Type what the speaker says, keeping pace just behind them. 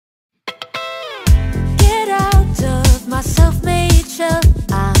my self-made shell.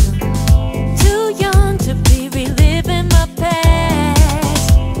 I'm too young to be reliving my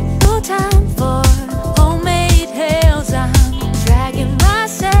past. No time for homemade hells. I'm dragging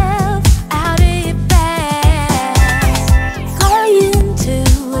myself out of here fast. Call you into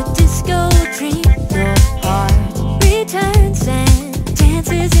a disco dream. Your heart returns and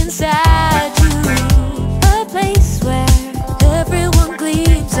dances inside you. A place where everyone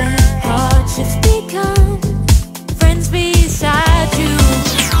gleams and hardships become friends beside.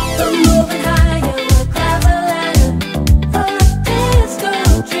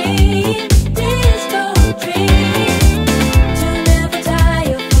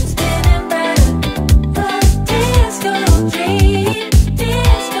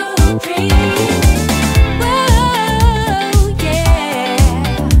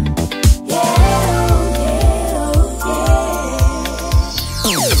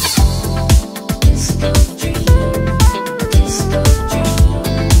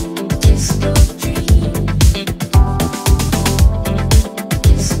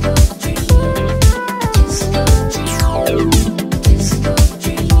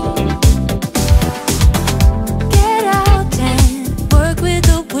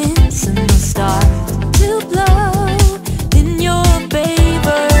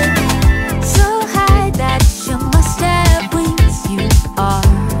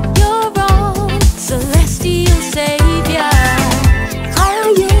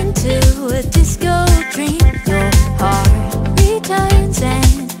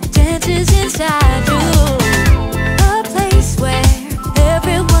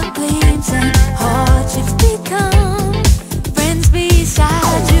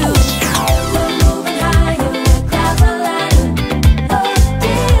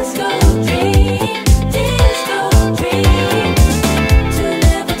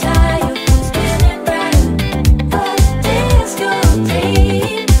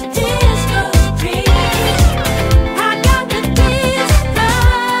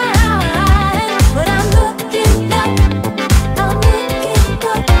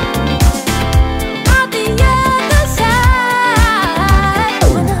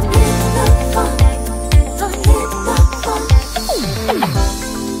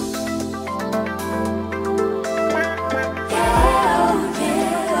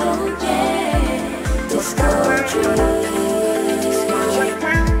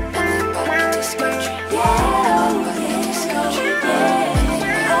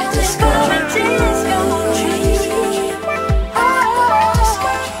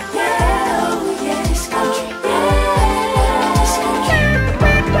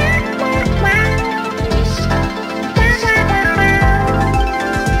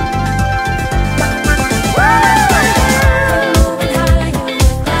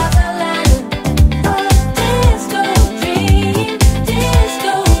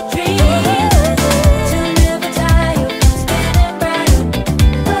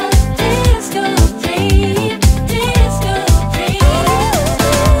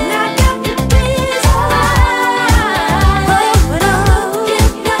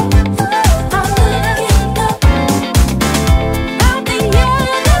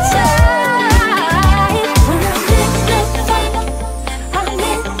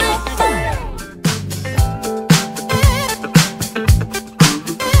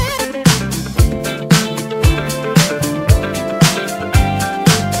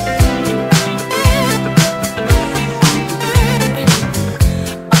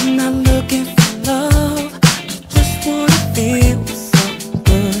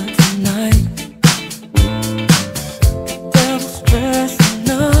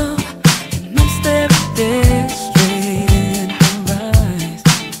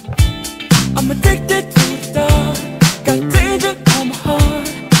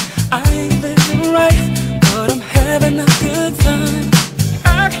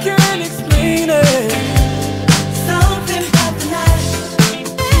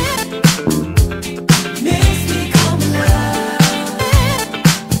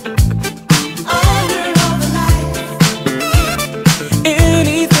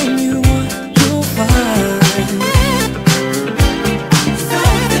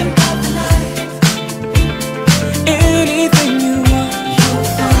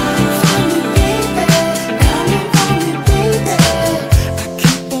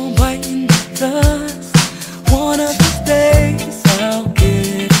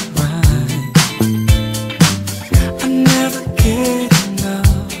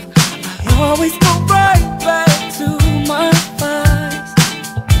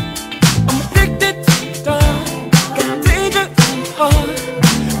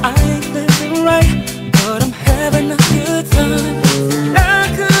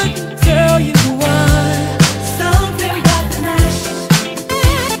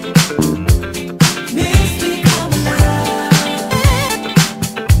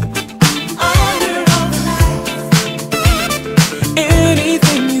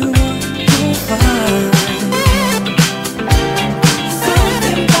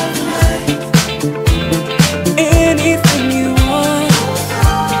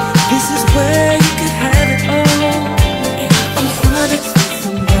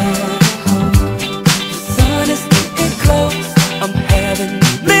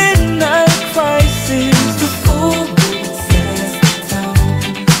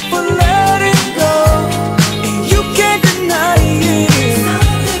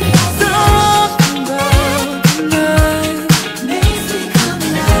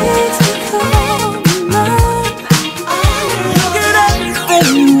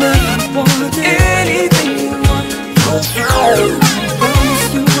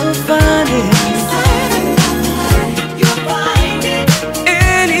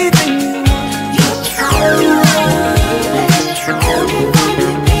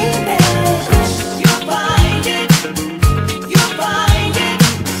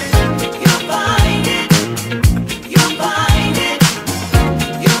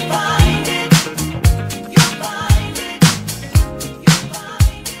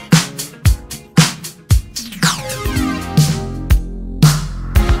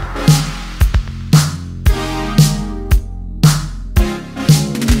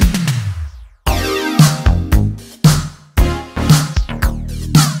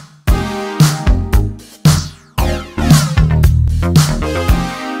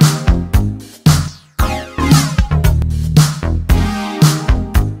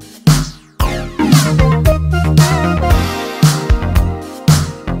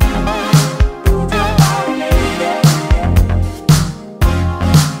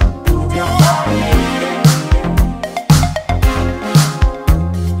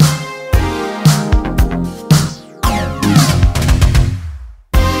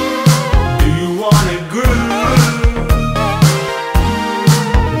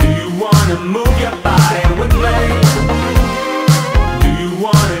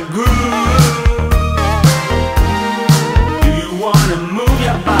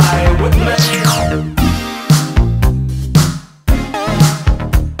 with me?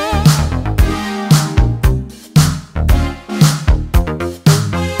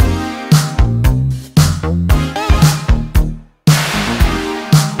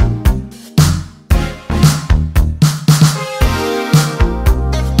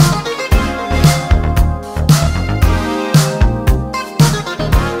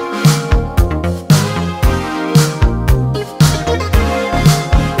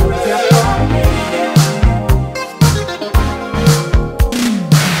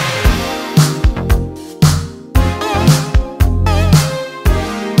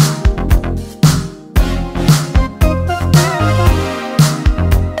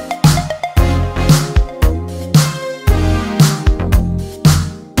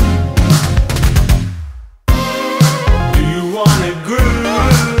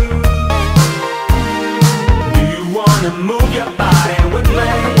 Move your body with me.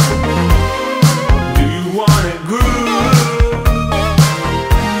 Do you wanna groove?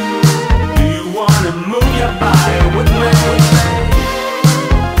 Do you wanna move your body with me?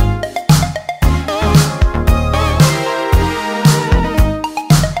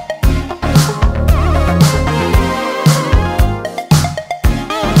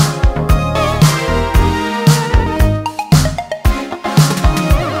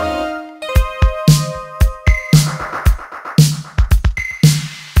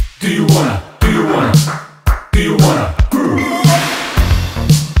 Do you wanna, do you wanna, do you wanna groove?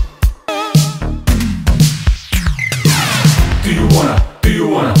 Do you wanna, do you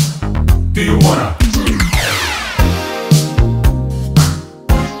wanna, do you wanna groove?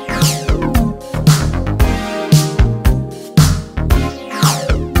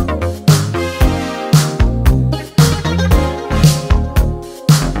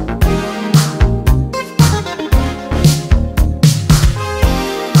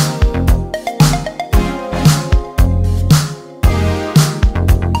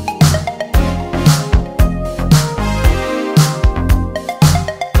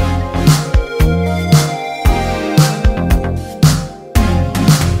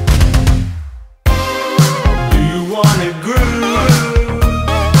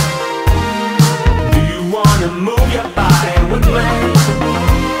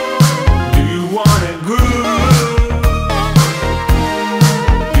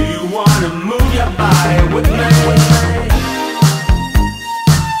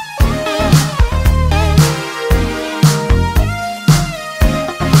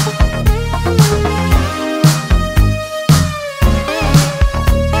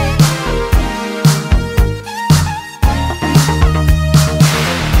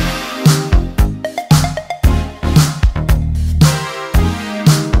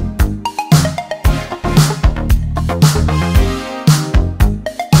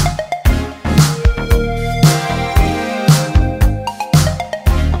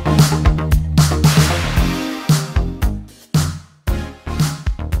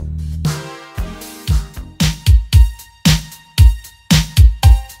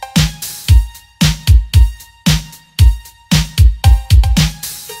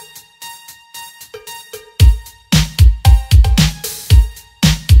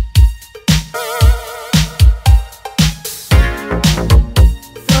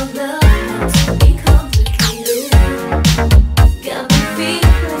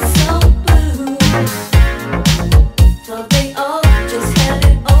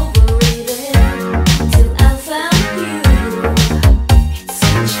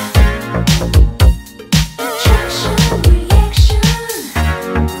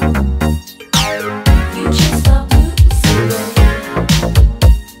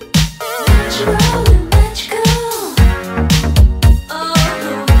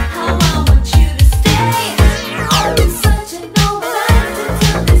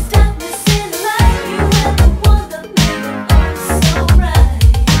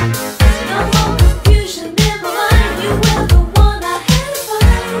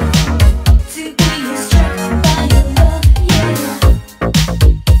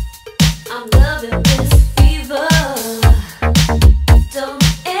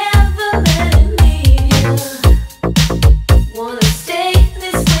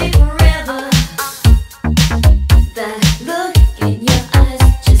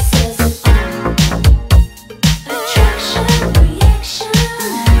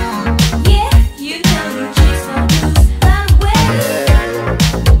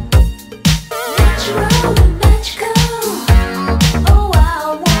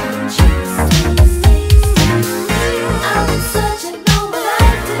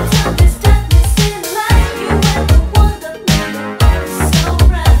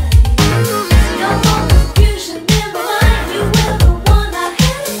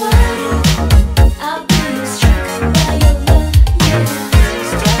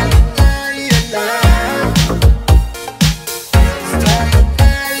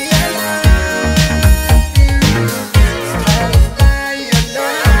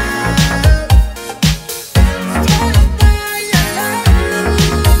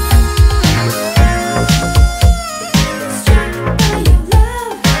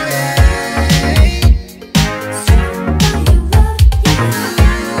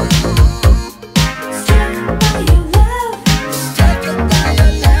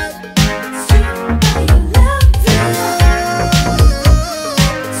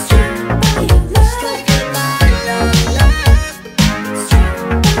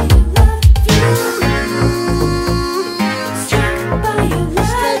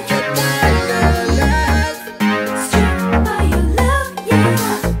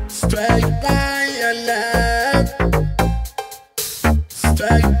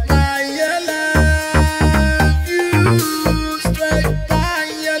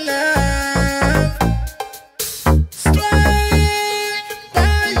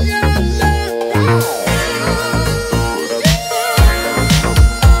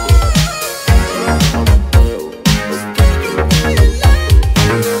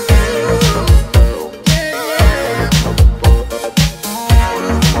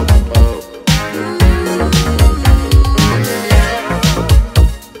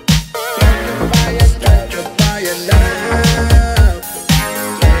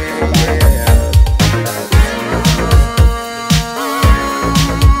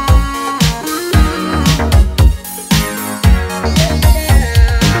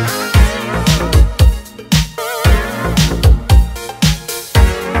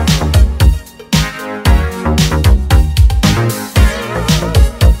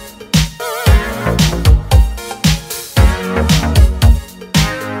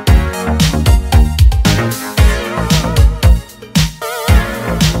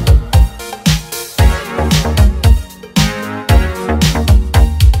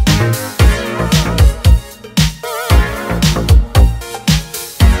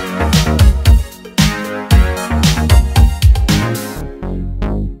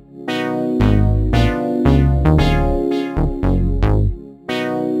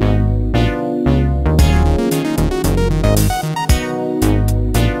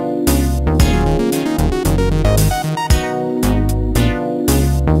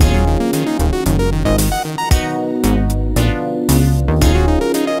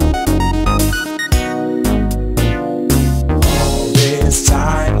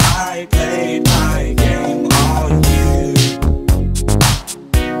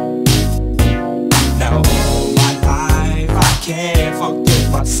 with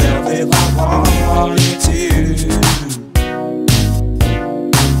myself if I wanted to.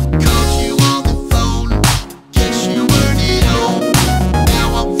 Called you on the phone, guess you weren't at home. Now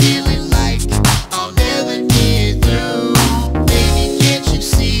I'm feeling like I'll never get through. Baby, can't you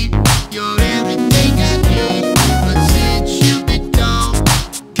see you're everything I need? But since you've been gone,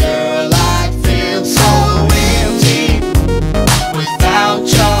 girl, I feel so empty without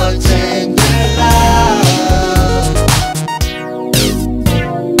your tender love.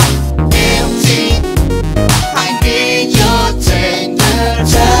 Empty, I need your tender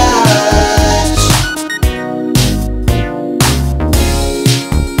touch.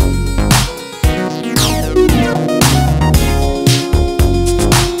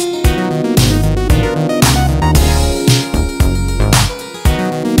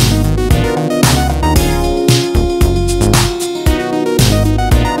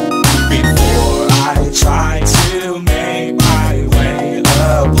 Before I try to make my way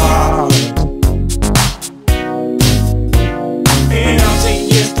apart, empty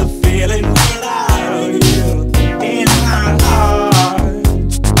is the feeling without you in my heart.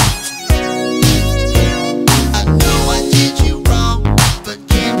 I know I did you wrong, but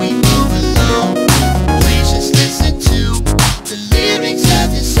can we move along? Please just listen to the lyrics of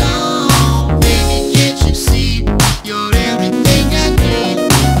this song. Baby, can't you see you're everything I need?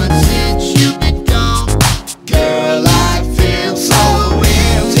 But since you've been gone, girl, I feel so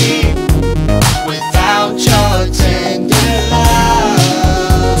empty without your tender love.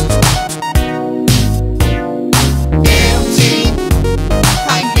 Empty,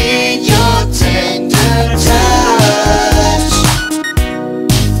 I need your tender touch.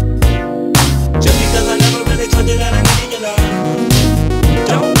 Just because I never really told you that I needed your love,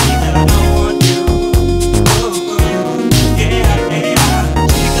 don't mean that I don't want you. Ooh, yeah, yeah.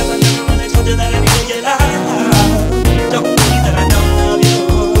 Just because I never really told you that I needed your love, don't mean that I don't love you.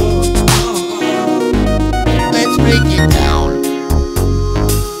 Let's break it down.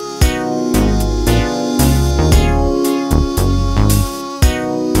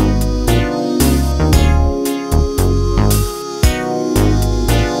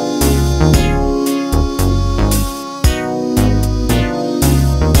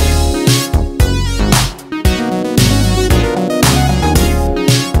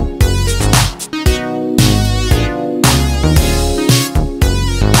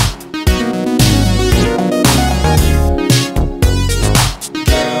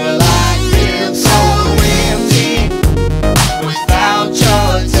 Girl, I feel so empty without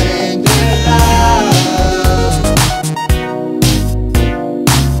your tender love.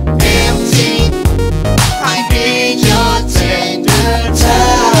 Empty, I need your tender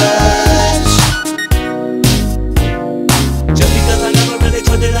touch. Just because I never really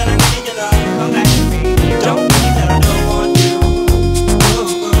told you that I needed your love, come back to me. Don't mean that I don't want you.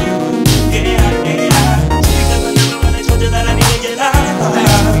 Ooh, yeah, yeah. Just because I never really told you that I needed your love, come back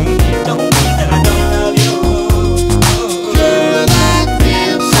to me. Don't mean that I don't love you. Girl, I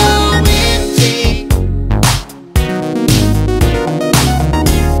feel so empty.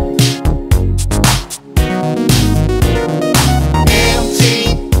 Empty,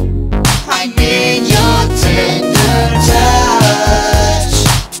 I need your tender touch.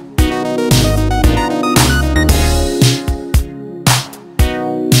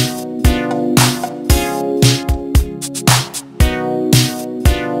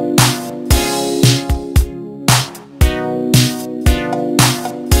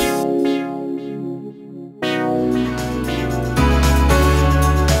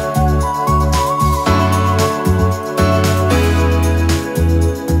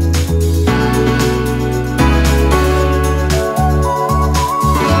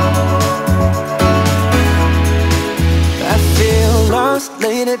 I feel lost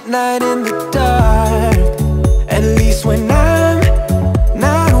late at night in the dark. At least when I'm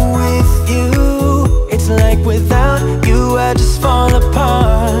not with you, it's like without you I just fall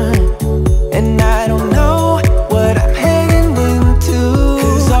apart. And I don't know what I'm heading into,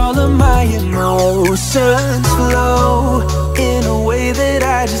 'cause all of my emotions flow in a way that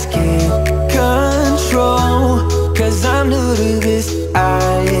I just can't control. 'Cause I'm new to this,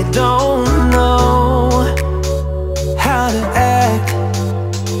 I don't know how to act,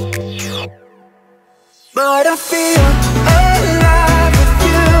 but I feel alive with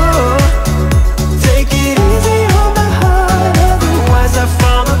you. Take it easy on my heart, otherwise I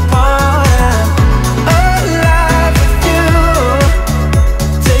fall apart. I'm alive with you.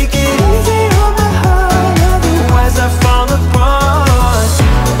 Take it easy on my heart, otherwise I fall apart.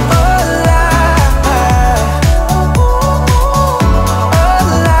 Alive,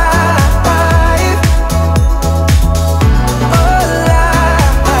 alive, alive.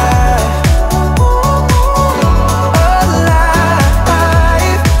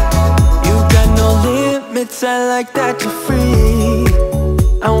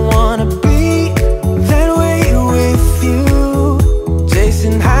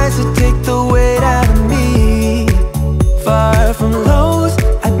 tries to take the weight out of me. Far from lows,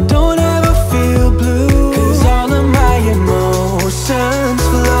 I don't ever feel blue, 'cause all of my emotions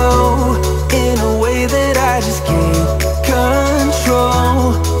flow in a way that I just can't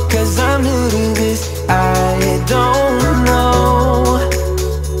control. 'Cause I'm new to this, I don't know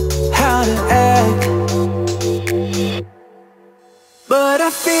how to act, but I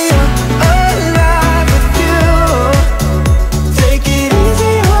feel alive with you. Take it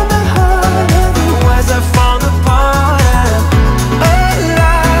easy on my heart, otherwise I fall apart. I'm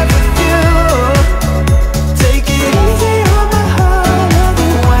alive with you. Take it easy on my heart,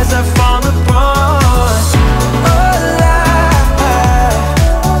 otherwise I fall apart. Alive,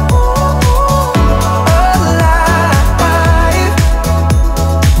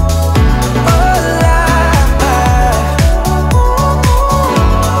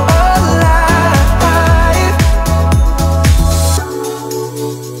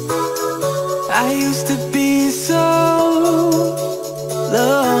 I used to be so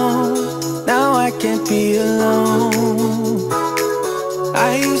low, now I can't be alone. I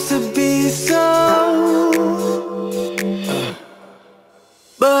used to be so,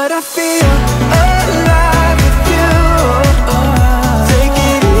 but I feel alive with you. Take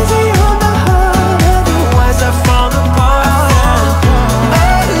it easy on my heart, otherwise I fall apart.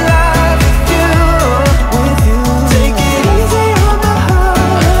 Alive with you. Take it easy on my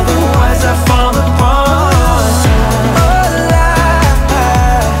heart, otherwise I fall apart. Alive,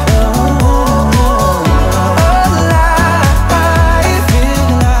 feel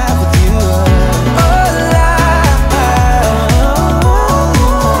alive with you. Alive,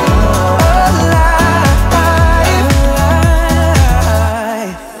 alive.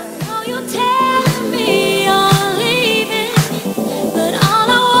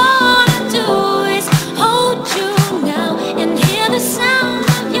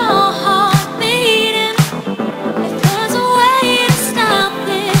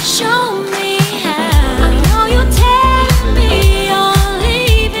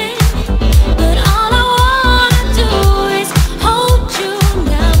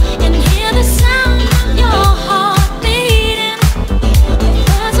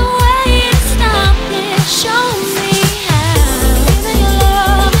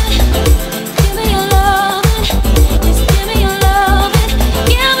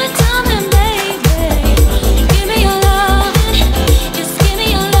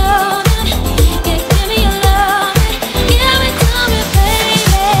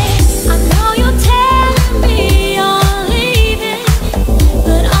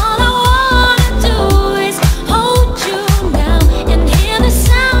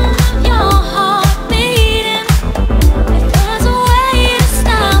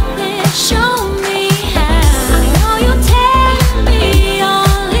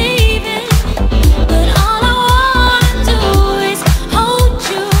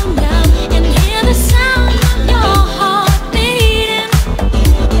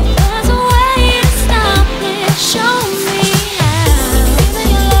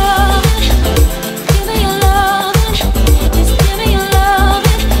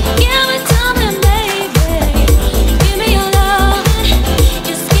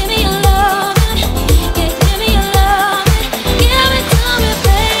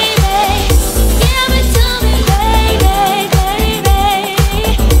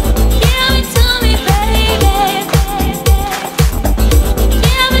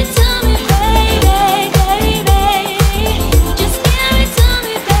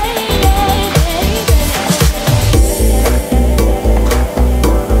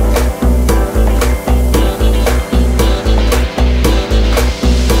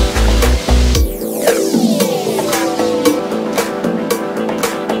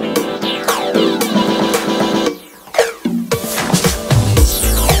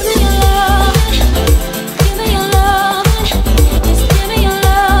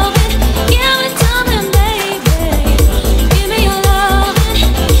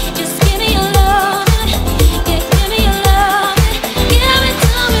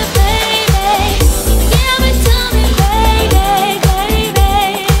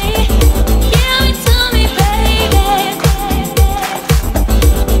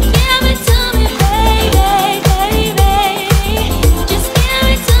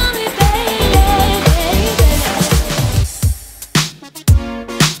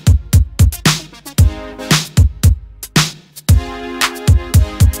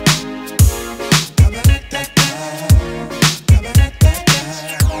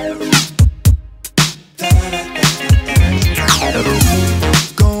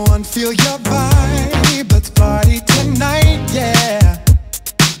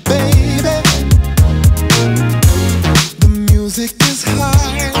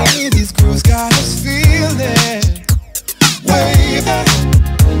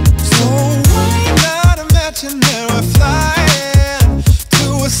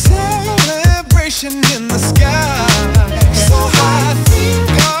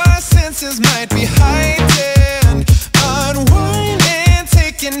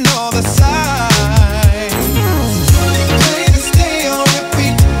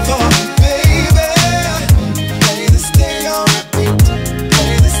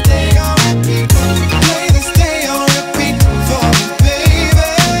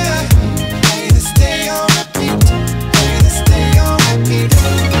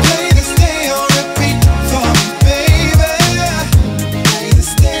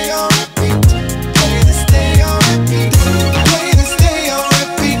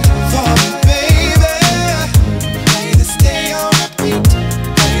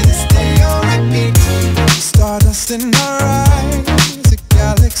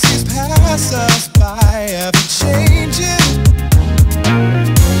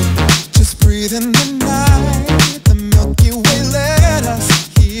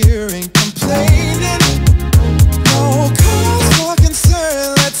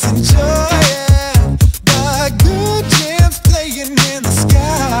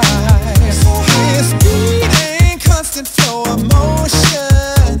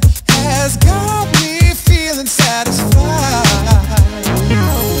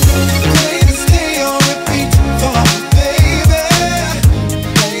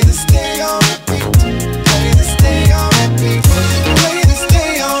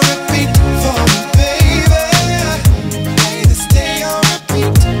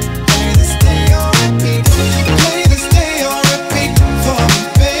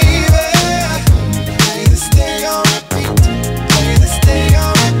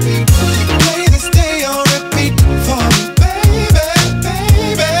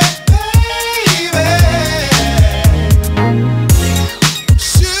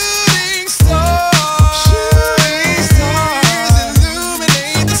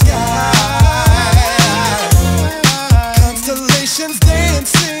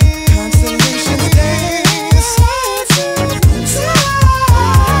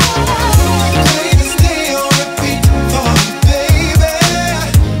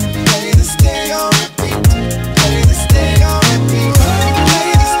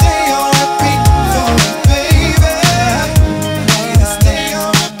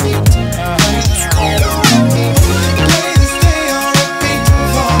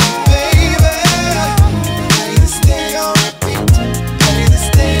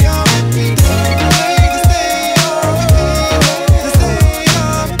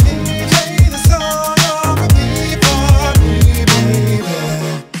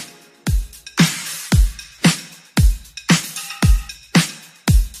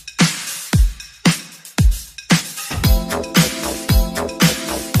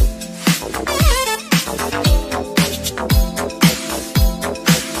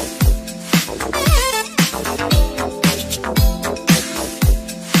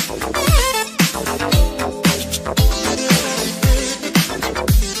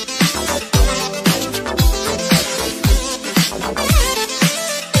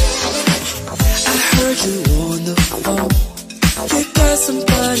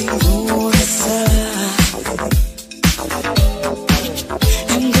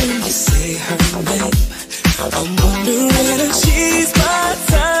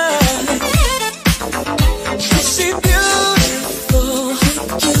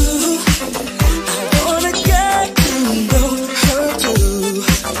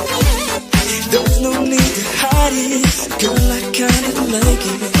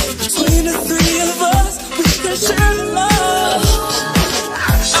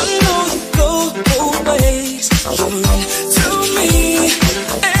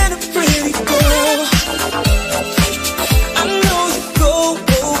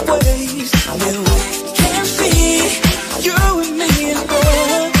 ways. Where we can be, you and me and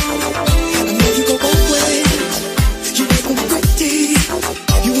love. I know you go both ways. You make me pretty.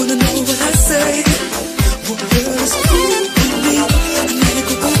 You wanna know what I say? What girl is cool with me? I know you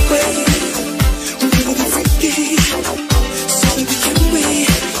go both ways. We're gonna be freaky. So baby, can we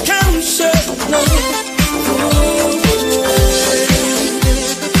show love?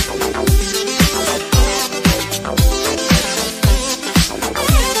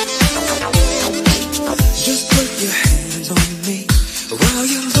 Just put your hands on me while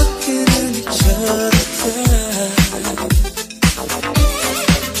you're looking in each other's eyes.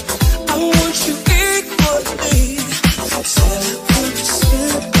 I want you equally, till I put you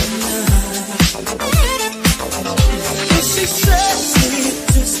slip the night. If she says it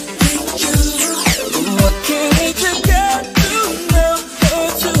just ain't you, what can we get to know her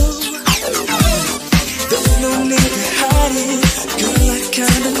too? There's no need to hide it, girl, I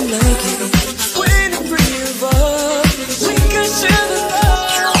kinda like it. When it breathes up, we can share the love.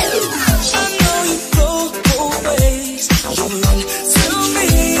 I know you go both ways. You run to me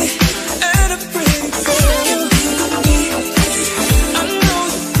and a pretty girl. I know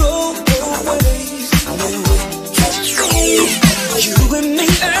you go both ways. Where we can be, you and me.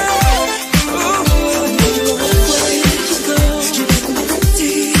 Ooh, I know you go both ways, girl. You make me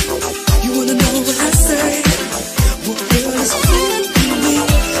pretty. You wanna know what I say? What girl is cool with me?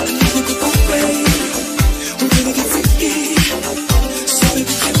 I know you go both ways.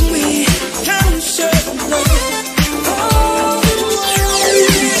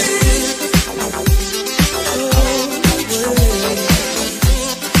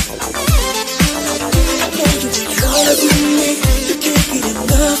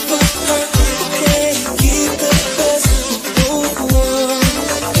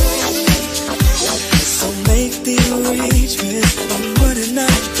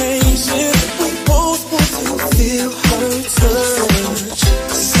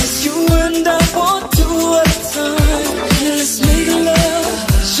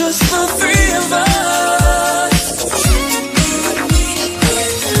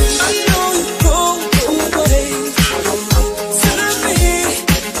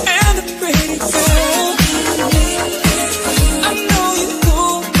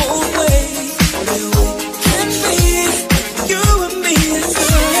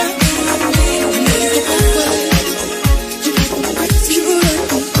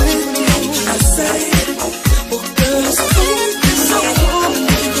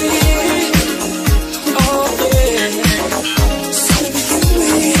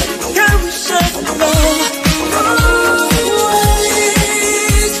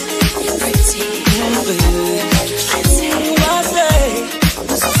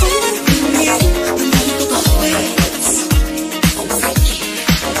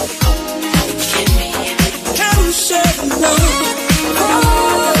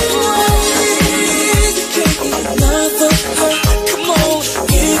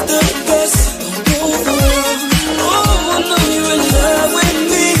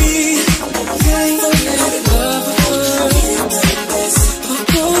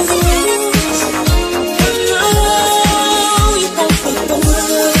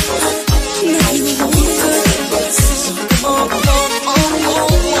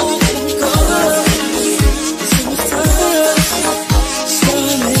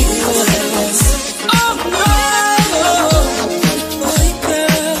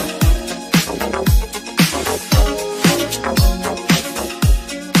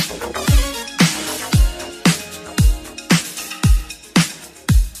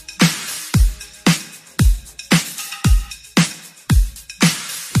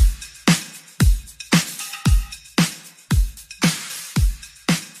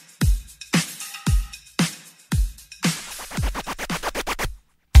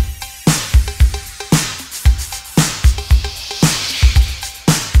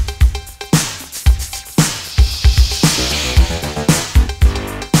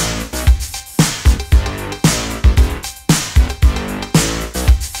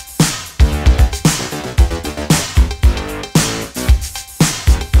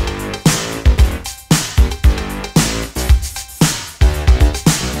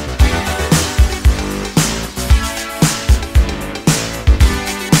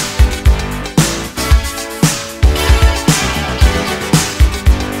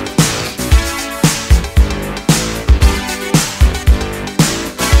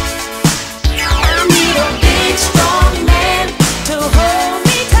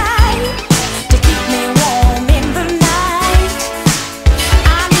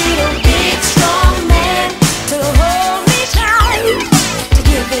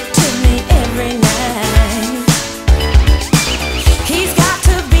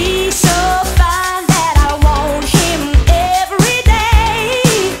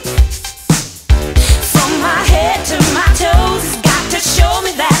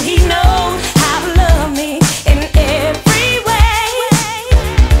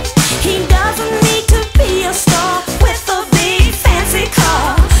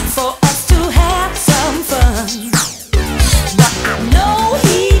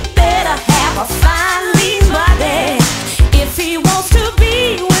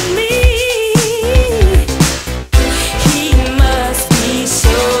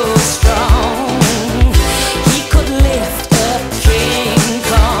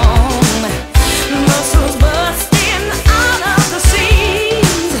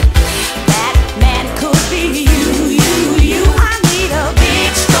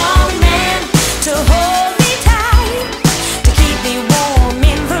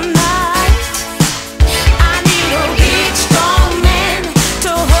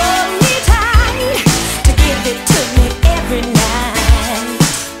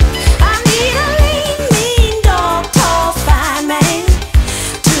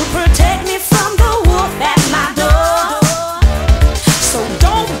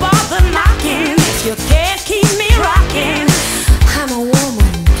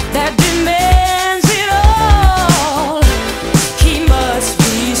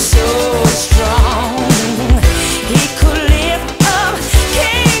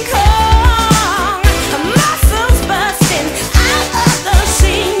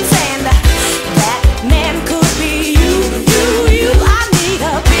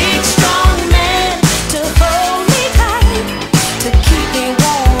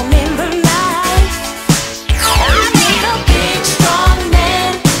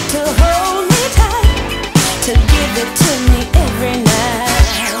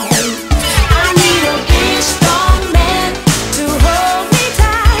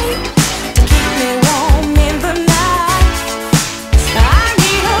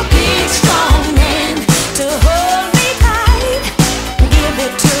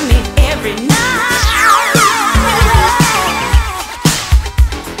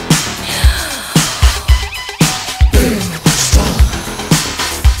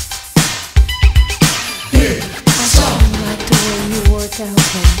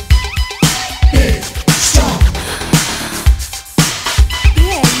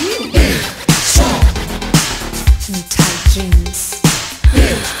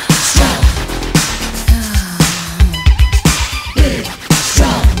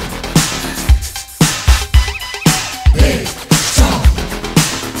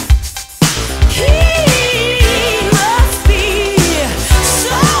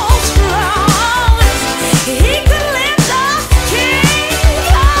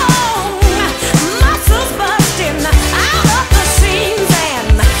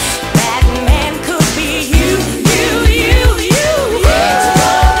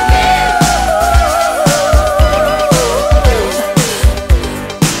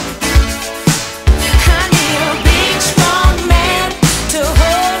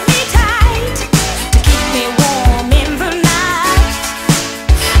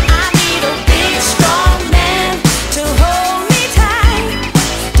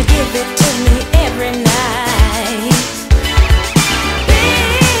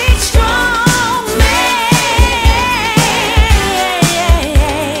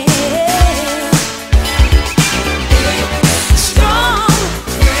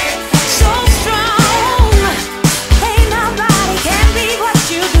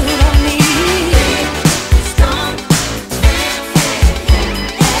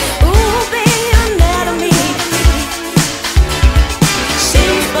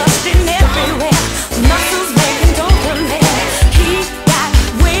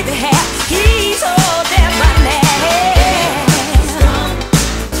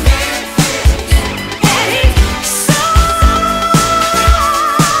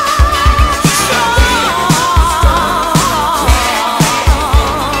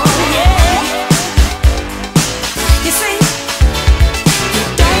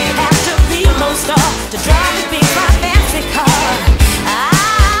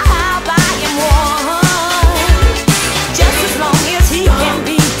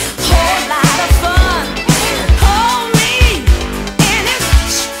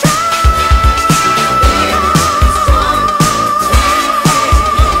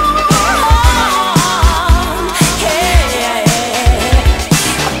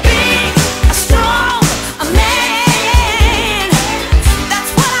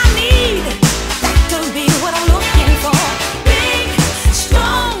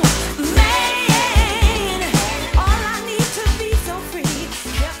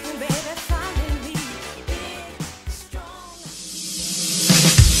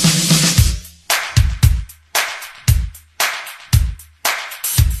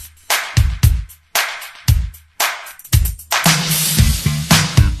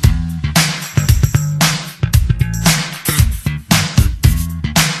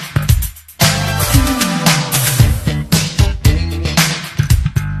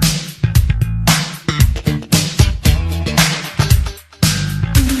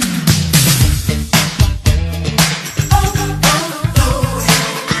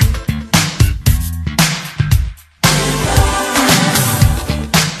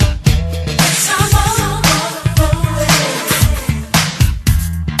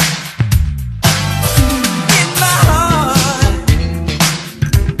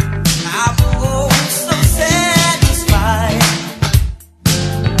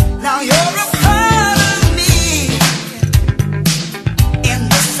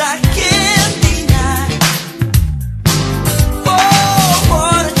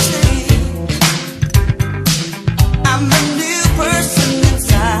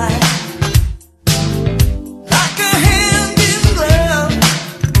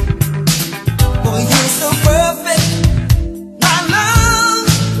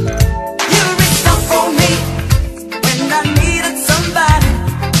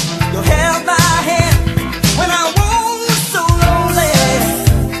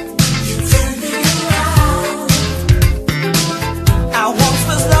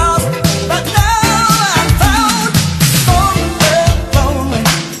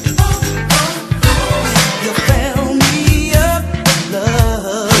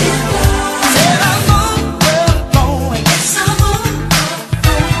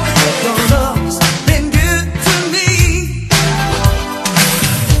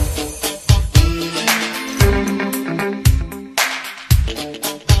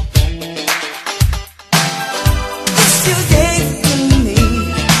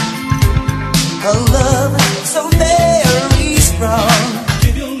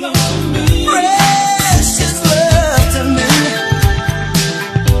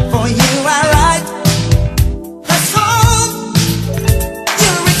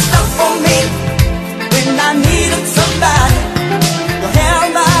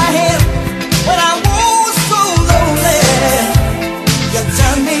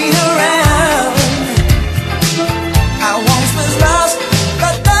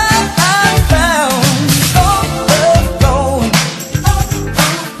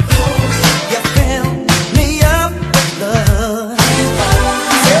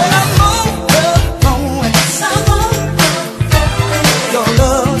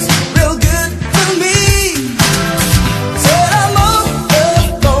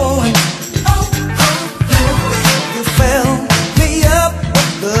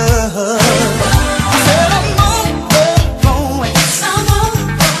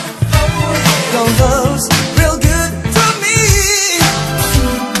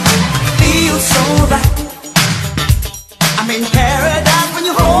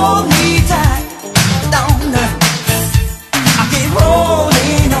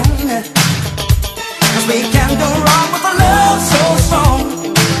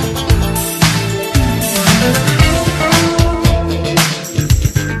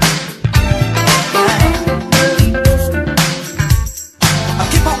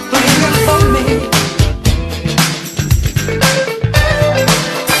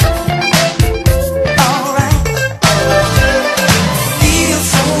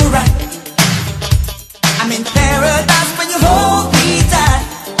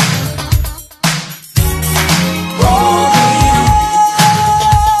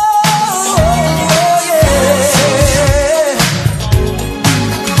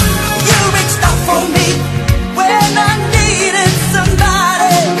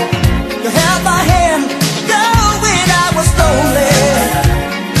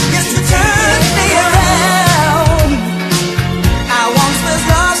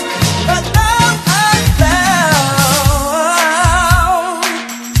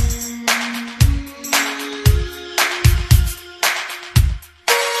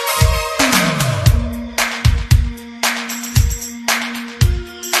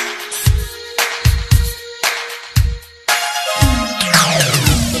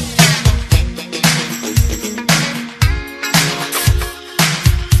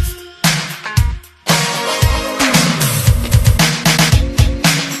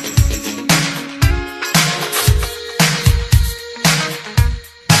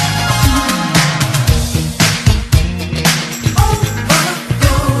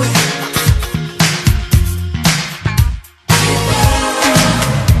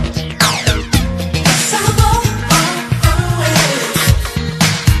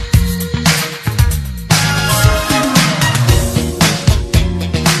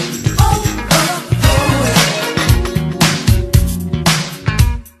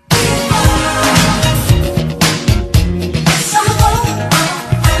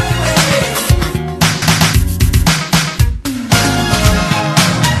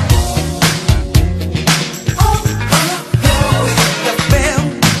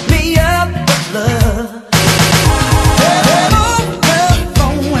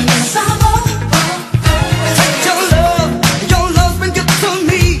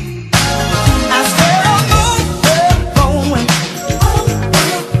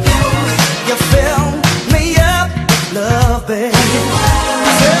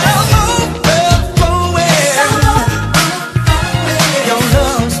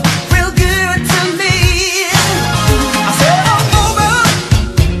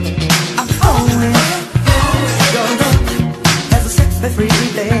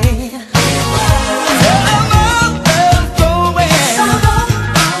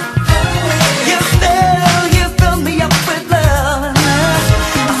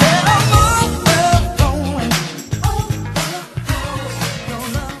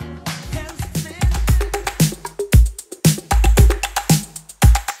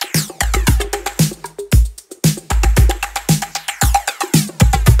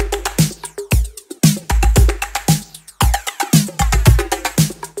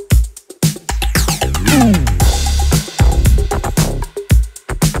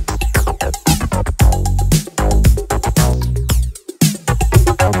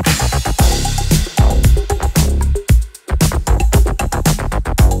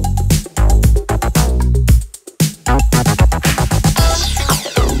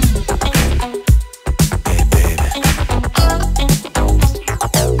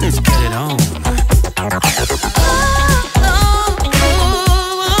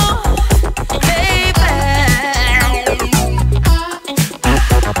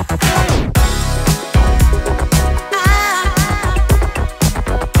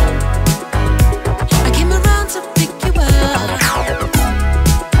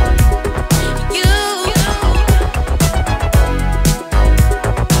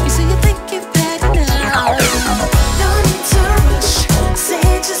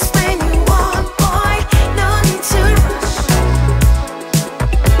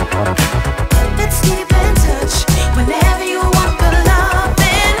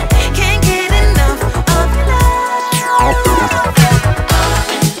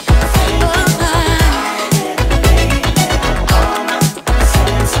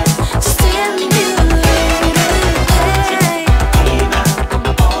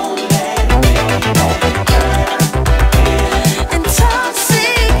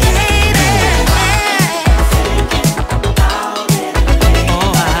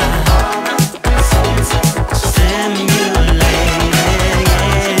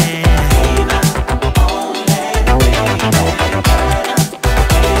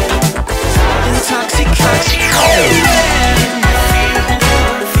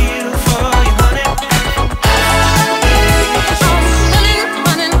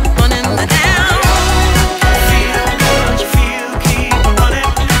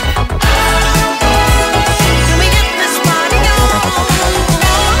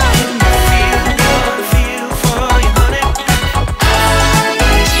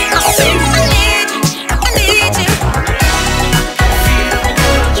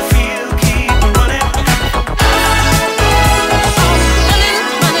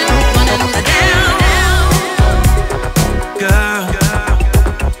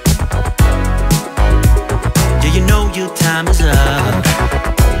 time is up.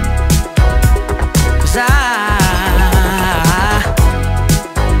 'Cause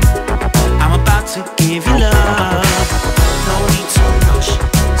I'm about to give you love. No need to rush.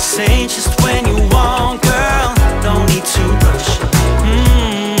 Say just when you want, girl. No need to rush.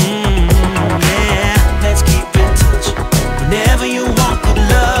 Yeah, let's keep in touch. Whenever you want good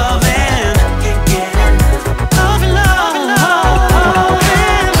love and can't get enough. Love and love and love.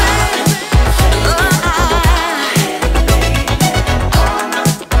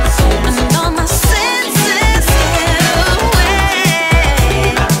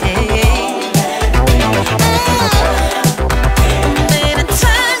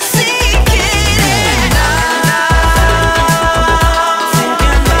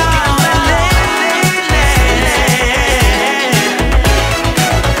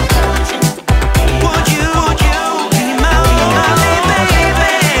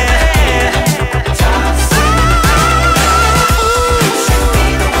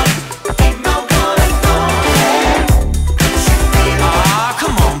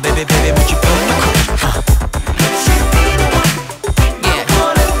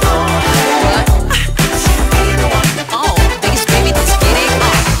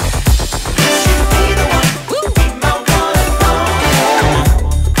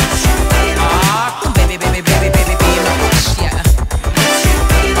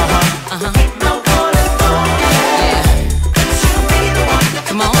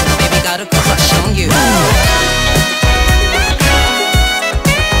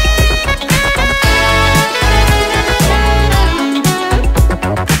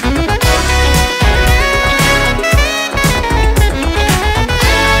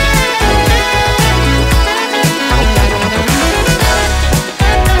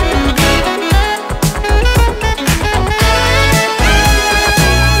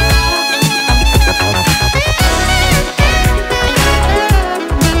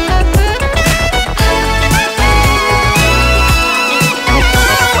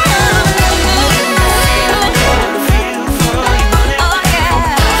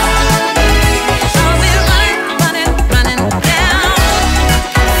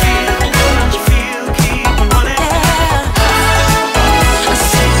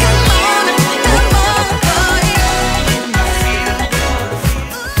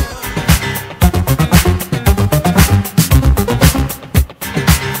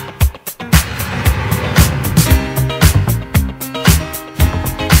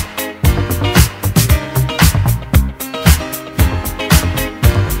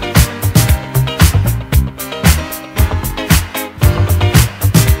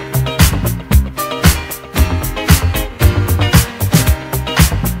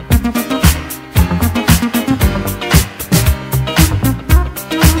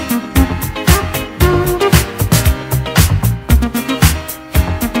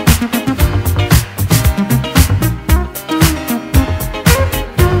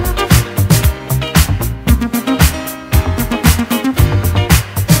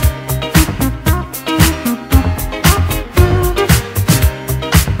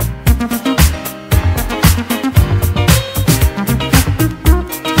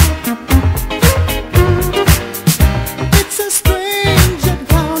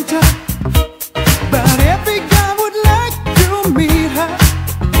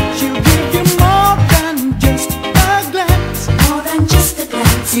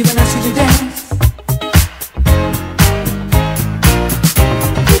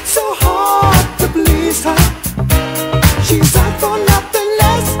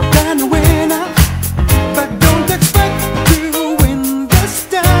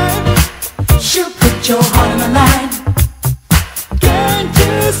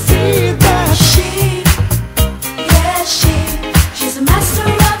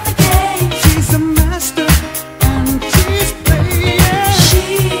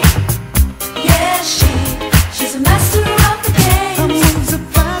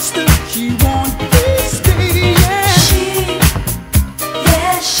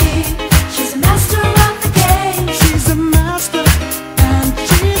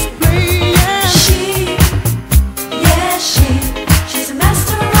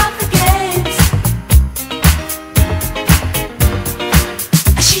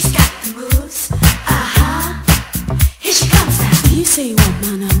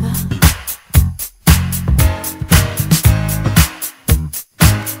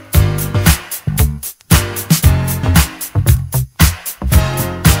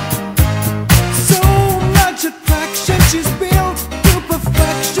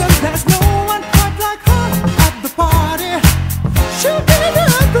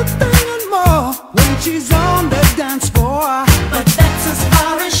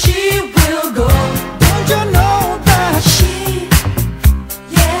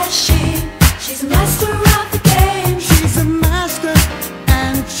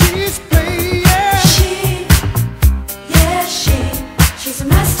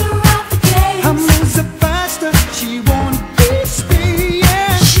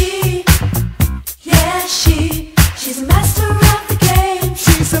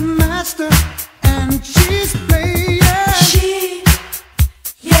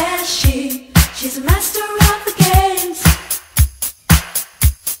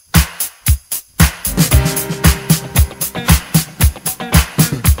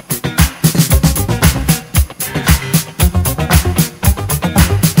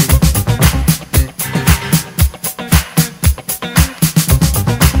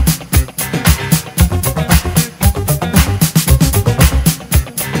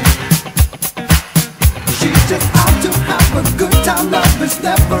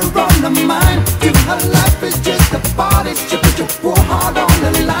 never on her mind. To her life is just a party. She put your poor heart on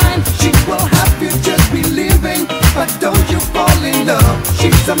the line. She will have you just believing, but don't you fall in love.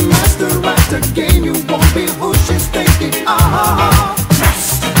 She's a master at the game. You won't be who she's thinking of.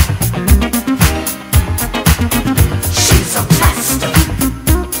 Master. She's a master.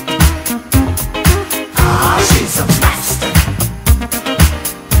 She's a master.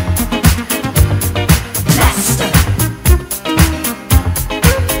 Master.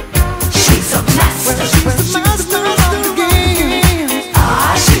 She's a master. Well, she's a master of the game.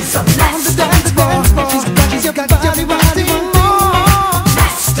 She's a master. On the dance floor, she's got your body wanting more.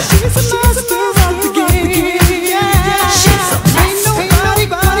 Master. She's a master of the game. She's a master. Ain't nobody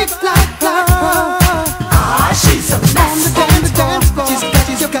like her. She's a master. On the dance floor,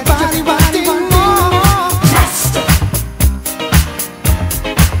 she's got your body wanting more. Master.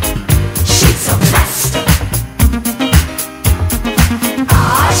 She's a master.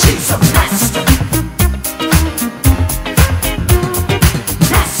 She's a master.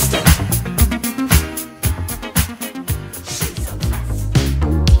 Master. She's a master.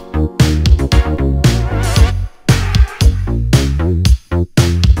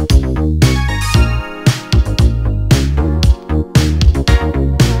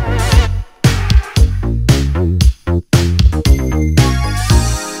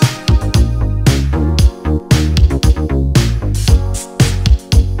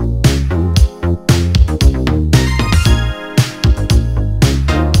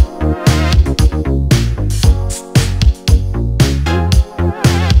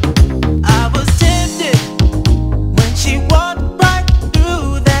 I was tempted when she walked right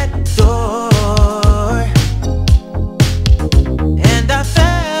through that door, and I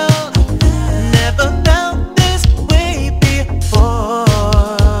felt, never felt this way before.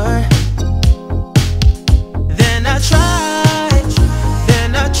 Then I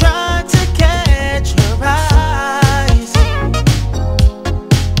tried to catch her eyes,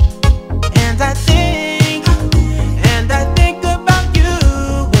 and I think about you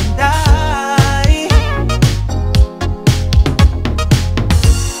and I.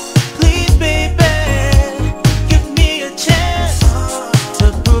 Please, baby, give me a chance to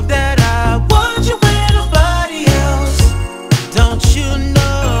prove that I want you and nobody else. Don't you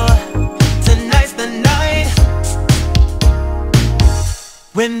know tonight's the night,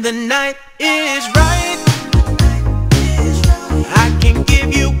 when the night is right. I can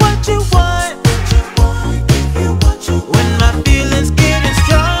give you what you want, when my feelings getting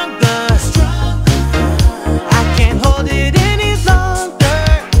stronger. I can't hold it any longer.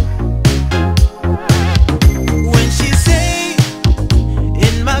 When she say,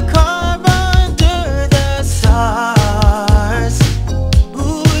 in my car under the stars,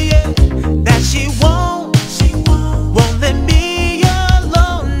 ooh yeah, that she won't let me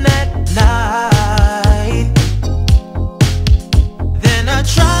alone at night.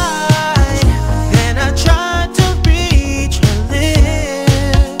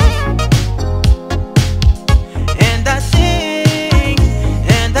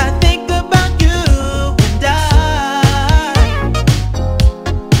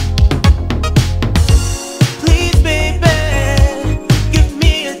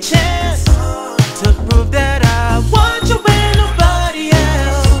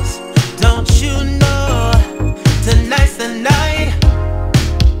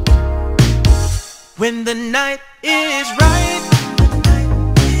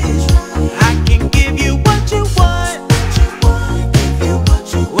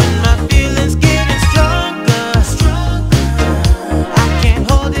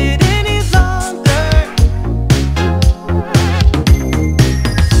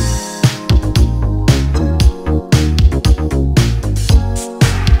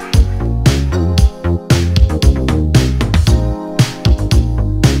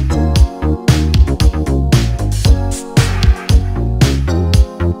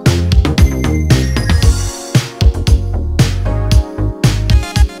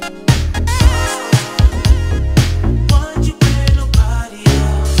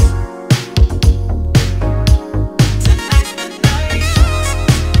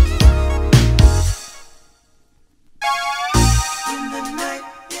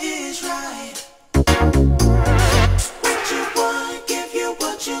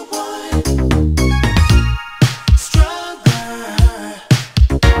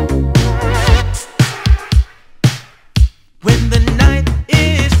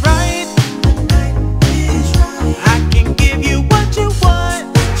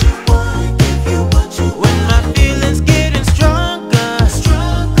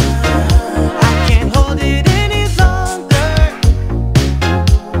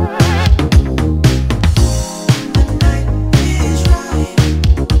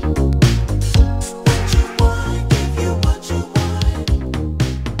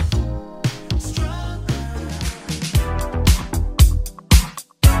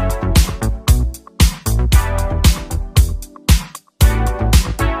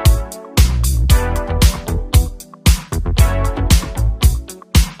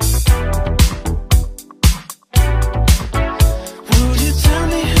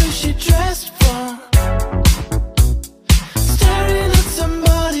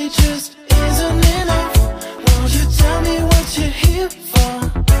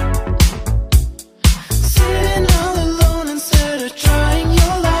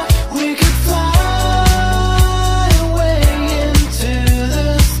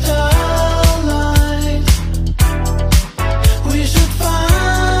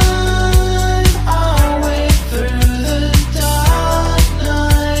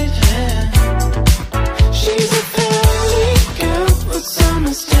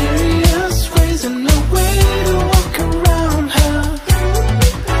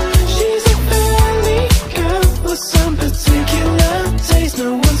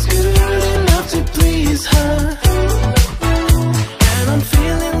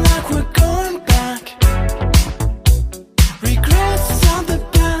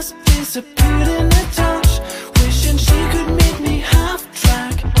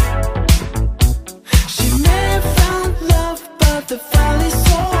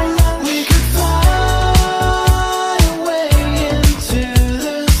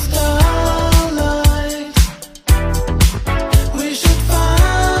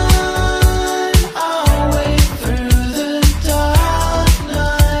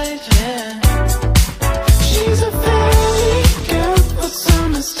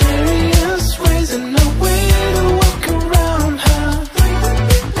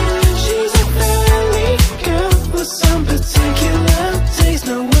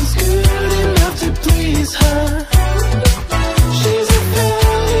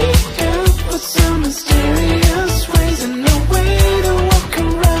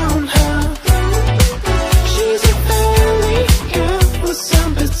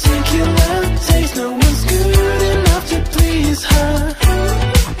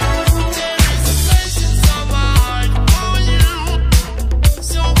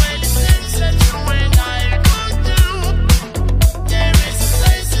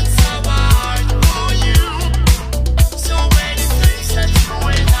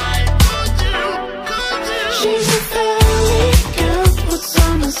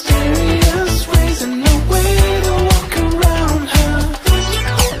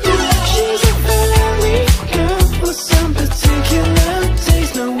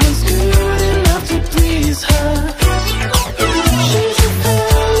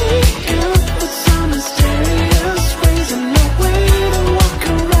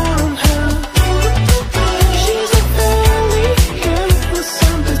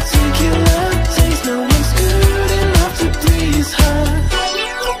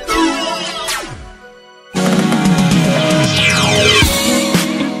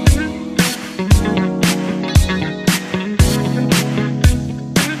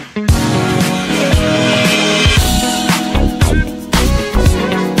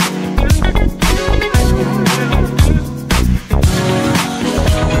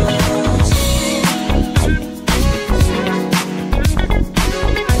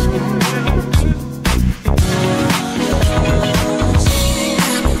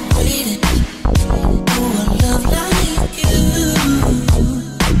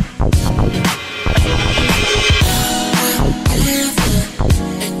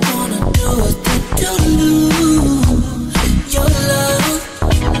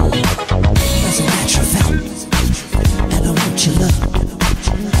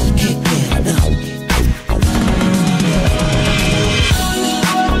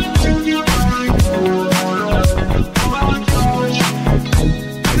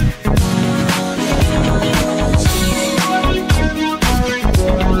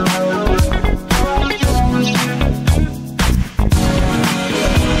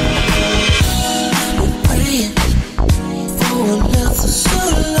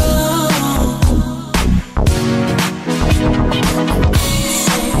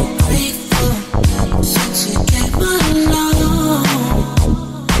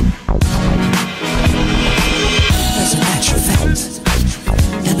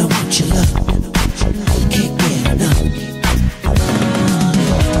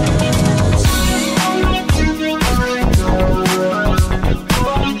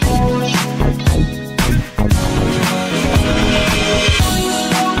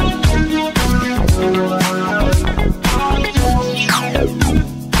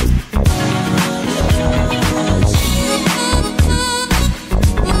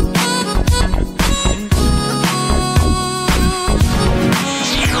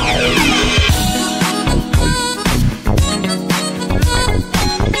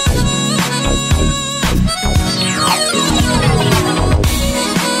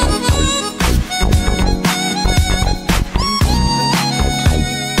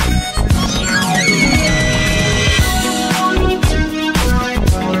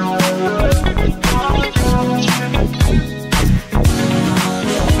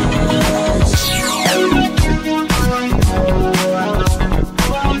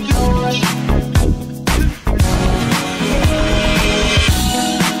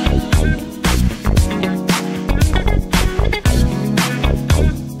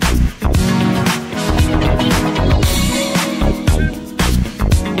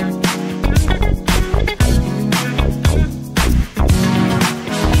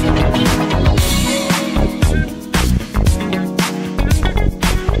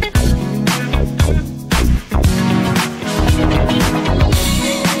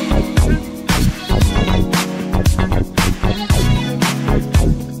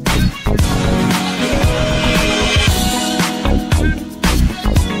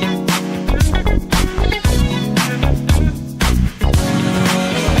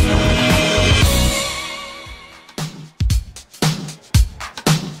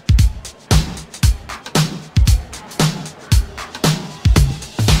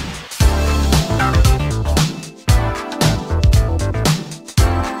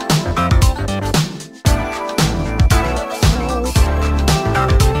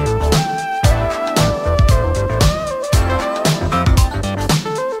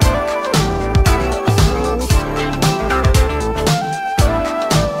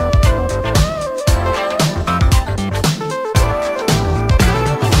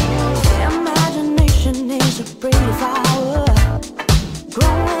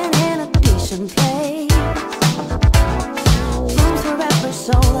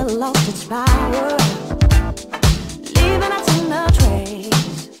 lost its power, leaving a tender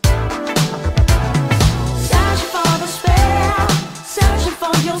trace. Searching for the spell, searching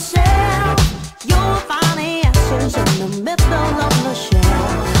for yourself. You'll find the answers in the middle of the shell.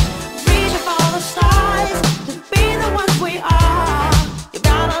 Reaching for the stars to be the ones we are. You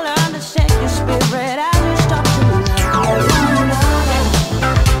gotta learn to shake your spirit as you start to love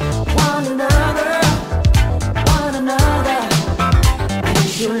one another, one another.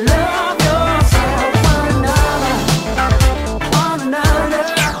 Makes you love yourself. One another, one another,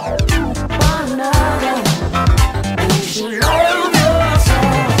 one another. Makes you love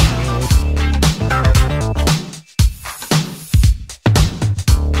yourself.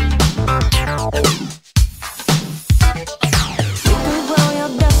 You can roll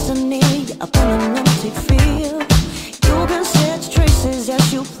your destiny up in an empty field. You can set traces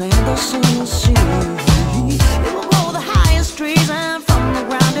as you plant those in the seed. You will grow the highest trees and from the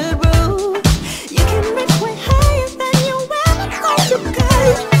grounded roots. You can reach way higher than you ever thought you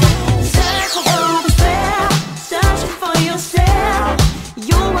could. Searching for the spell, searching for yourself.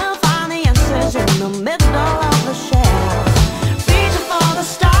 You will find the answers in the middle of the shell. Reaching for the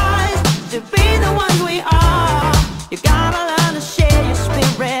stars to be the ones we are. You gotta learn to share your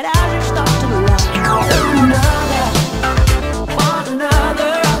spirit as you start to love one another, one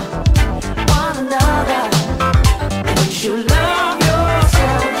another, one another. Makes you love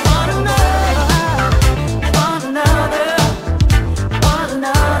yourself. One another, one another, one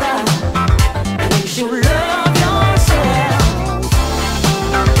another. Makes you love yourself.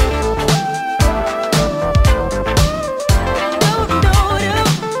 Do, do,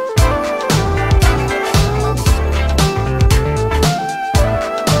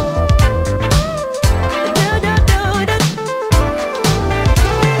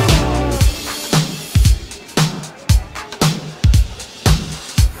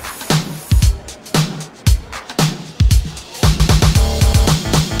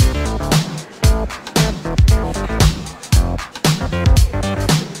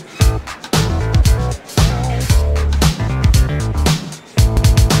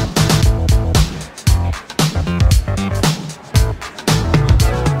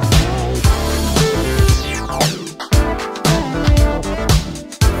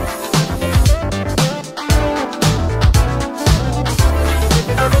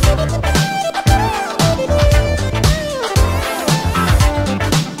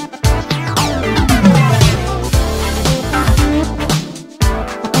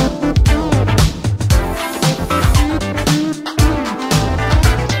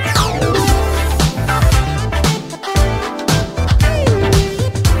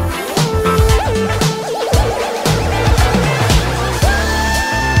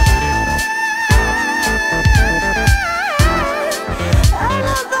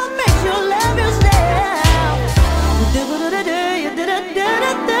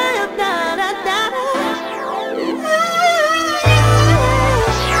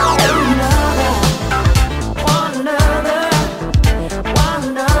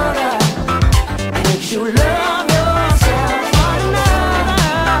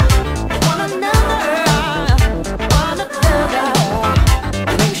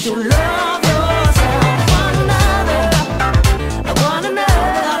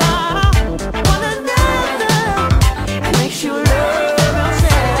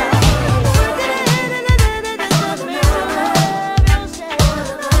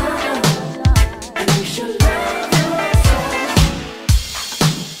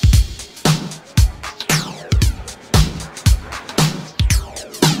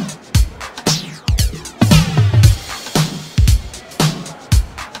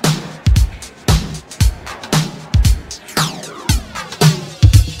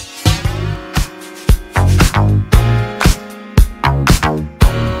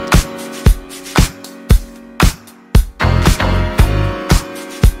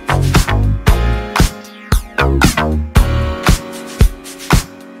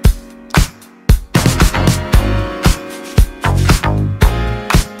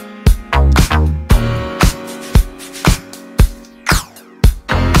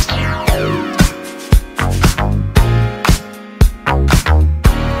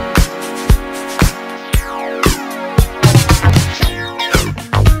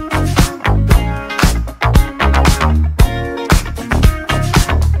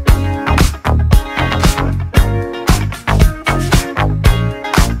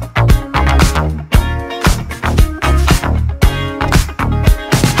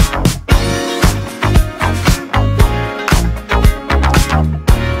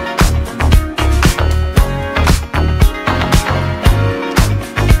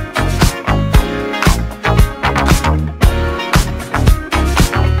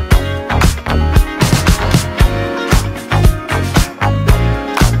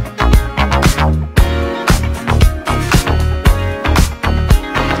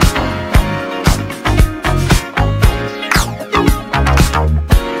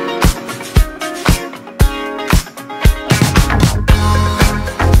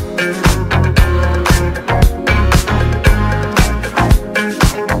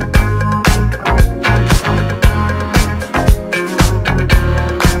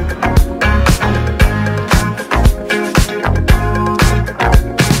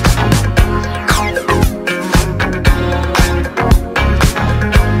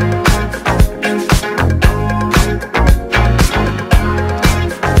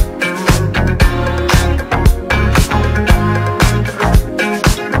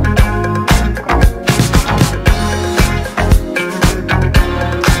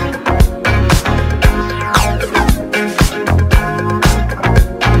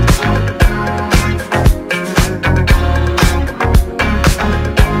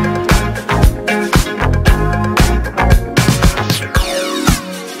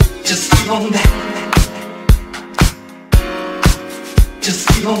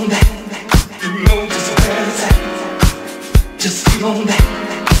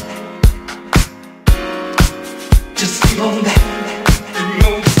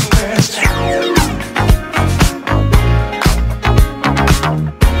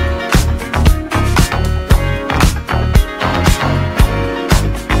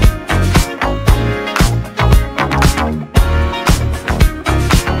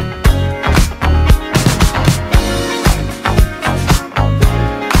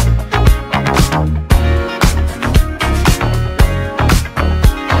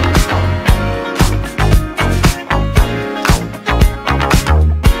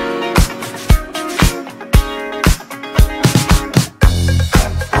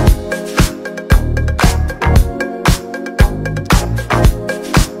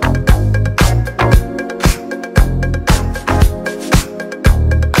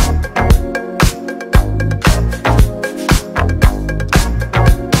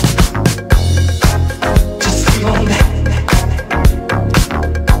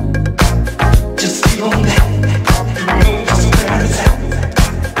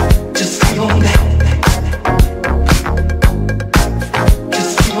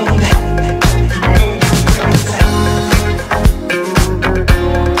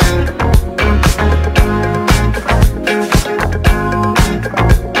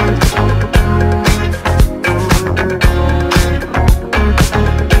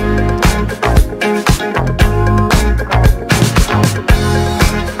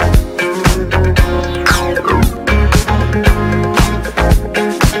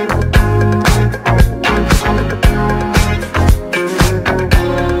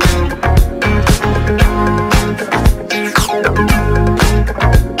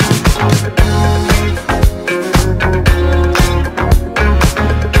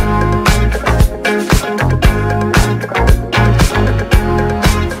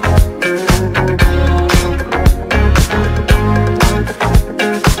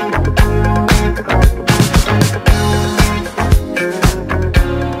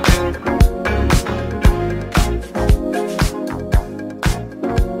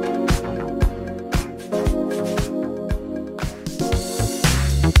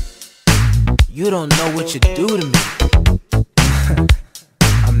 You don't know what you do to me.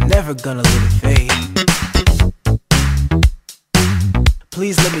 I'm never gonna let it fade.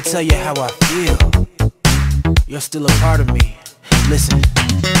 Please let me tell you how I feel. You're still a part of me. Listen.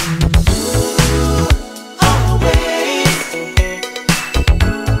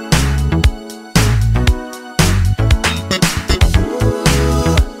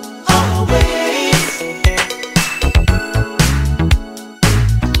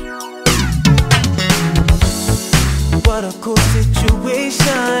 What a cool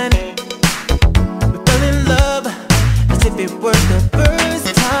situation. We fell in love as if it were the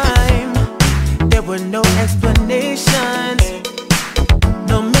first time. There were no explanations,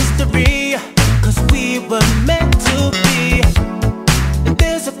 no mystery, 'cause we were meant to be. And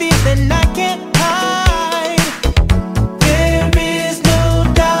there's a feeling I can't hide. There is no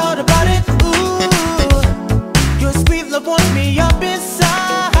doubt about it. Ooh, your sweet love wants me up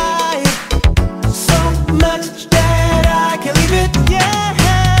inside so much that I can't leave it,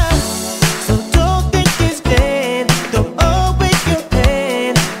 yeah. So don't think it's vain, don't open your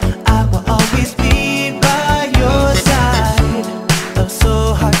pain. I will always be by your side. Love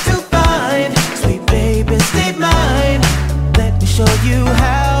so hard to find, sweet baby, stay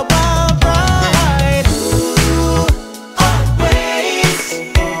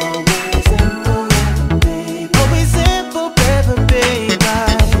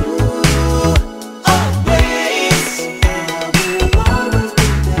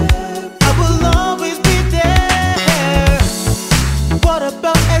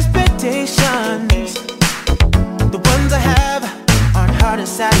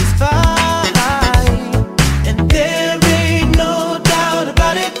satisfied, and there ain't no doubt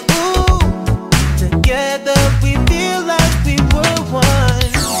about it. Ooh, together we feel like we were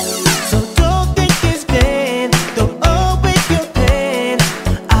one. So don't think it's vain, don't owe it your pain.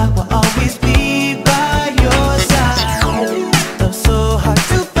 I will always be by your side. Love so hard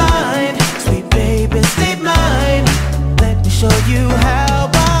to find, sweet baby, stay mine. Let me show you how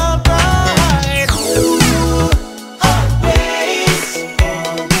I'm right. Ooh, always,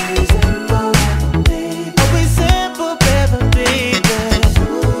 always and forever, baby. Always and forever, baby.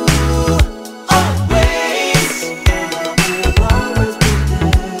 Ooh, always, I'll always be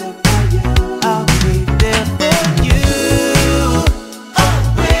there for you. I'll be there for you.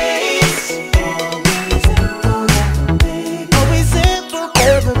 Always, always and forever, baby. Always and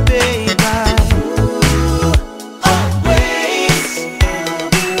forever, baby. Ooh, always,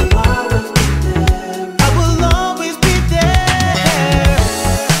 I will always be there.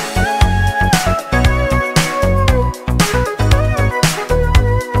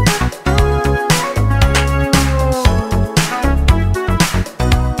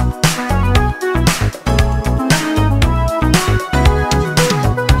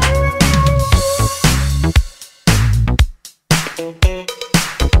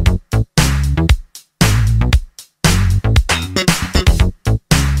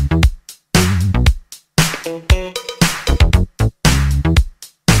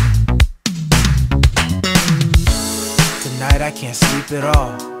 Tonight I can't sleep at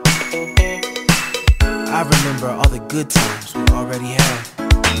all. I remember all the good times we already had.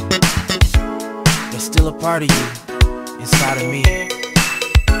 There's still a part of you inside of me.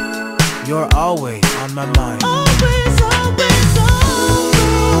 You're always on my mind. Always, always.